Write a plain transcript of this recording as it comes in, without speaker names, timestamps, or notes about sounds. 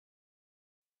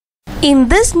In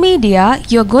this media,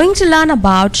 you're going to learn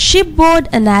about shipboard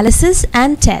analysis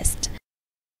and test.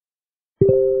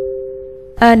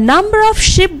 A number of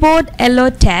shipboard LO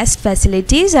test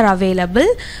facilities are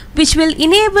available which will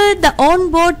enable the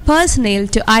on-board personnel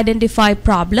to identify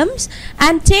problems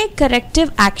and take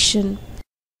corrective action.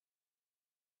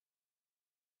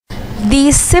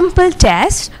 These simple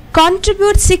tests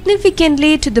contribute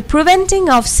significantly to the preventing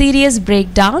of serious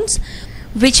breakdowns,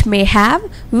 which may have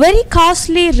very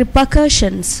costly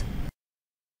repercussions.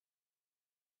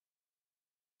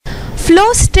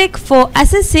 Flow stick for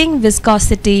assessing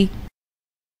viscosity.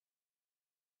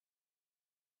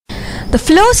 The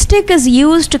flow stick is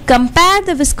used to compare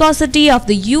the viscosity of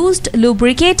the used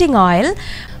lubricating oil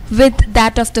with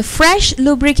that of the fresh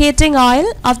lubricating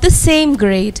oil of the same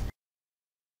grade.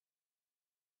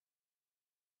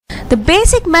 The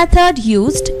basic method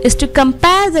used is to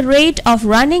compare the rate of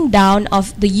running down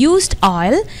of the used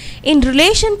oil in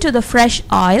relation to the fresh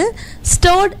oil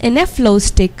stored in a flow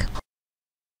stick.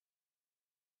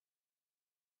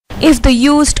 If the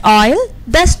used oil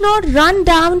does not run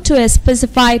down to a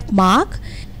specified mark,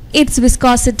 its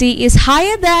viscosity is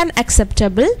higher than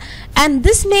acceptable, and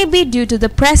this may be due to the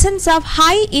presence of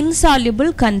high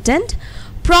insoluble content,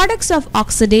 products of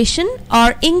oxidation,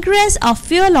 or ingress of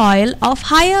fuel oil of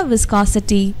higher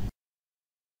viscosity.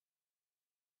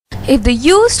 If the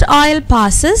used oil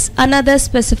passes another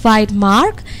specified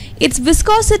mark, its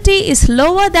viscosity is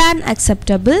lower than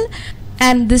acceptable,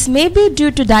 and this may be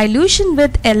due to dilution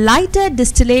with a lighter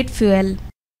distillate fuel.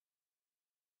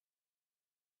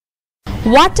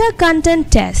 Water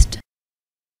content test.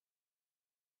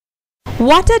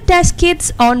 Water test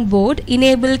kits on board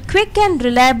enable quick and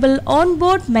reliable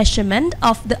on-board measurement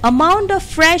of the amount of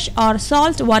fresh or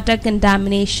salt water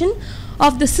contamination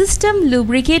of the system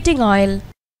lubricating oil.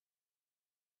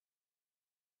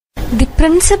 The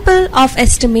principle of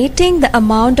estimating the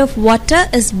amount of water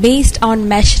is based on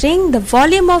measuring the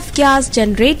volume of gas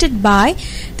generated by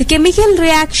the chemical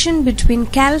reaction between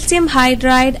calcium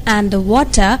hydride and the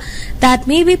water that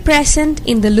may be present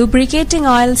in the lubricating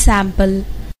oil sample.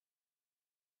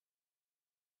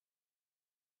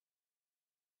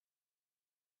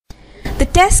 The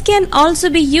test can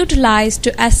also be utilized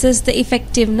to assess the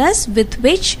effectiveness with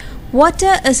which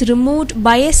water is removed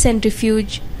by a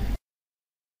centrifuge.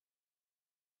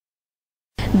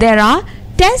 There are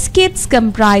test kits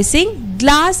comprising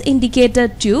glass indicator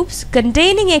tubes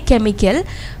containing a chemical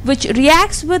which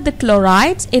reacts with the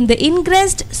chlorides in the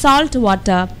ingressed salt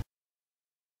water.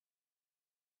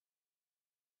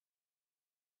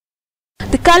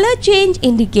 The color change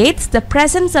indicates the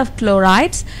presence of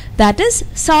chlorides, that is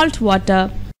salt water.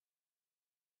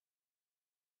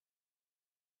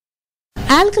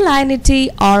 Alkalinity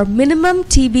or minimum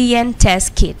TBN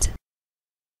test kit.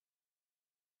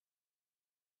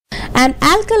 An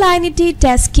alkalinity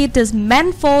test kit is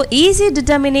meant for easy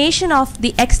determination of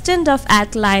the extent of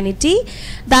alkalinity,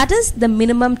 that is the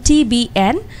minimum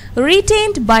TBN,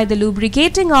 retained by the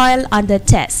lubricating oil under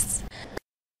tests.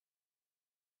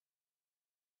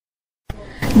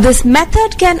 This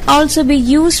method can also be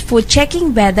used for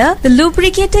checking whether the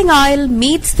lubricating oil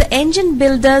meets the engine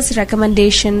builder's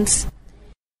recommendations.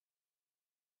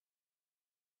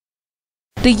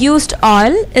 The used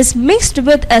oil is mixed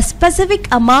with a specific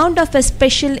amount of a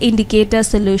special indicator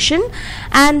solution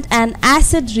and an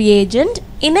acid reagent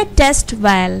in a test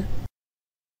vial.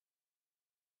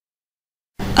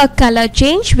 A color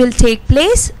change will take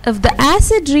place if the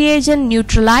acid reagent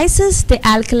neutralizes the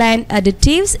alkaline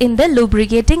additives in the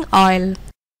lubricating oil.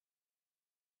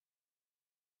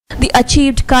 The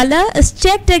achieved color is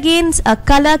checked against a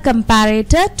color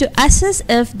comparator to assess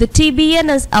if the TBN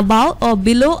is above or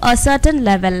below a certain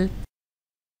level.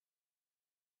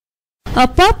 A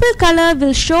purple color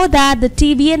will show that the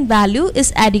TBN value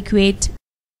is adequate.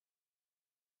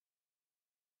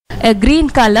 A green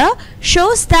color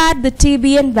shows that the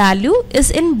TBN value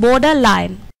is in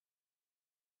borderline.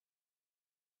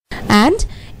 And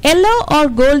yellow or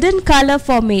golden color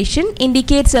formation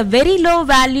indicates a very low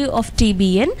value of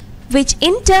TBN, which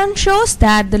in turn shows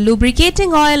that the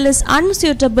lubricating oil is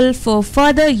unsuitable for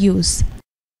further use.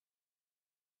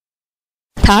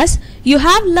 Thus, you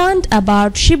have learned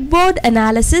about shipboard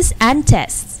analysis and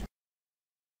tests.